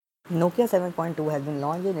Nokia 7.2 has been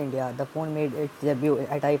launched in India. The phone made its debut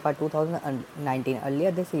at IFA 2019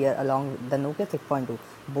 earlier this year along with the Nokia 6.2.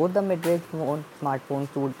 Both the mid-range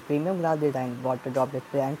smartphones suit premium glass design, water drop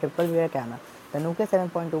display and triple rear camera. The Nokia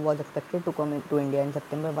 7.2 was expected to come to India in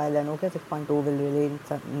September while the Nokia 6.2 will release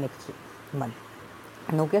next month.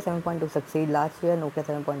 Nokia 7.2 succeeded last year Nokia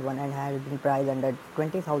 7.1 and has been priced under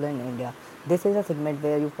 20,000 in India. This is a segment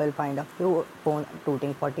where you will find a few phones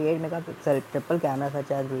shooting 48 megapixel triple cameras such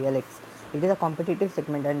as Real X. It is a competitive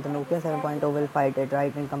segment and the Nokia 7.0 will fight it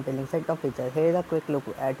right in compelling set of features. Here is a quick look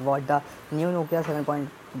at what the new Nokia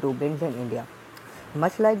 7.2 brings in India.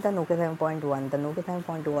 Much like the Nokia 7.1, the Nokia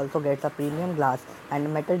 7.2 also gets a premium glass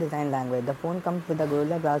and metal design language. The phone comes with a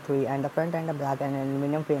Gorilla Glass 3 and the front and a black and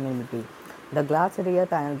aluminum frame in between. The glass rear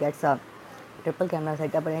panel gets a triple camera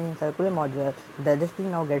setup arranged in circular modular. The display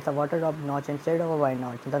now gets a water drop notch instead of a wide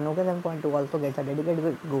notch. The Nokia 7.2 also gets a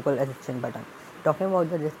dedicated Google Assistant button. Talking about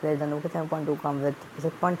the display, the Nokia 7.2 comes with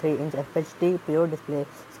 6.3-inch FHD pure display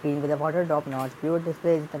screen with a water drop notch. Pure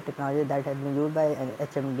display is the technology that has been used by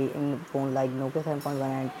HMD in phones like Nokia 7.1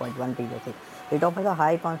 and 8.1 previously. It offers a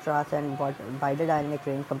high contrast and wider dynamic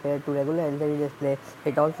range compared to regular LCD display.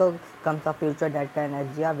 It also comes a feature that can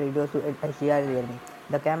HDR video to HDR Realme.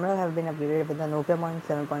 The cameras have been upgraded with the Nokia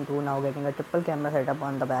 7.2 now getting a triple camera setup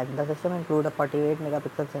on the back. The system includes a 48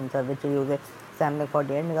 megapixel sensor which uses Samsung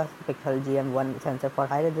 48 megapixel GM1 sensor for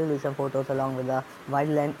high resolution photos along with a wide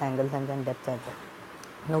length angle sensor and depth sensor.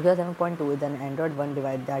 Nokia 7.2 is an Android One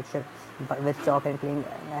device that ships with stock and clean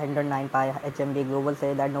Android 9 Pie. HMD Global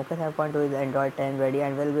say that Nokia 7.2 is Android 10 ready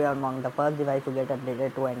and will be among the first device to get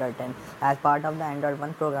updated to Android 10. As part of the Android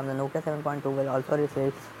One program, the Nokia 7.2 will also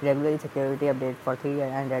receive regular security updates for 3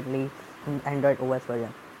 and at least Android OS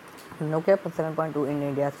version. Nokia 7.2 in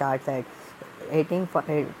India starts at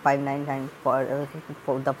 18,599 for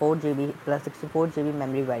the 4GB plus 64GB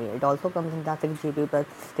memory variant. It also comes in the 6GB plus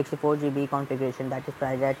 64GB configuration that is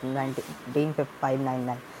priced at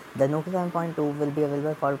 19,599. The Nokia 7.2 will be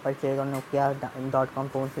available for purchase on Nokia.com,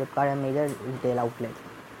 phone, Flipkart and major retail outlets.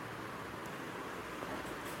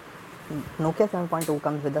 Nokia 7.2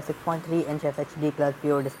 comes with a 6.3-inch FHD plus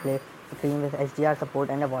pure display screen with HDR support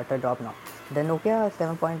and a water drop knob. The Nokia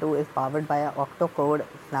 7.2 is powered by an octa-core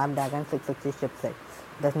Snapdragon 660 chipset.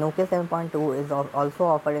 The Nokia 7.2 is also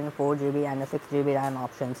offered in 4GB and a 6GB RAM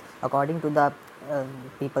options according to the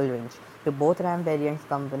people range. Both RAM variants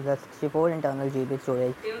come with the 64 internal GB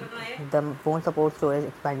storage. The phone supports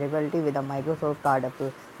storage expandability with a Microsoft card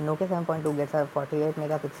apple. Nokia 7.2 gets a 48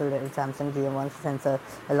 megapixel Samsung GM1 sensor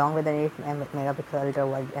along with an 8 megapixel ultra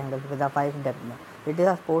wide angle with a 5 depth. It is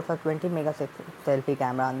a sports a 20 megapixel selfie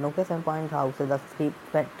camera. Nokia 7.0 houses a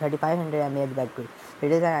 3500 mAh battery.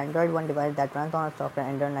 It is an Android One device that runs on a software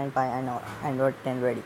Android 9 Pie and Android 10 ready.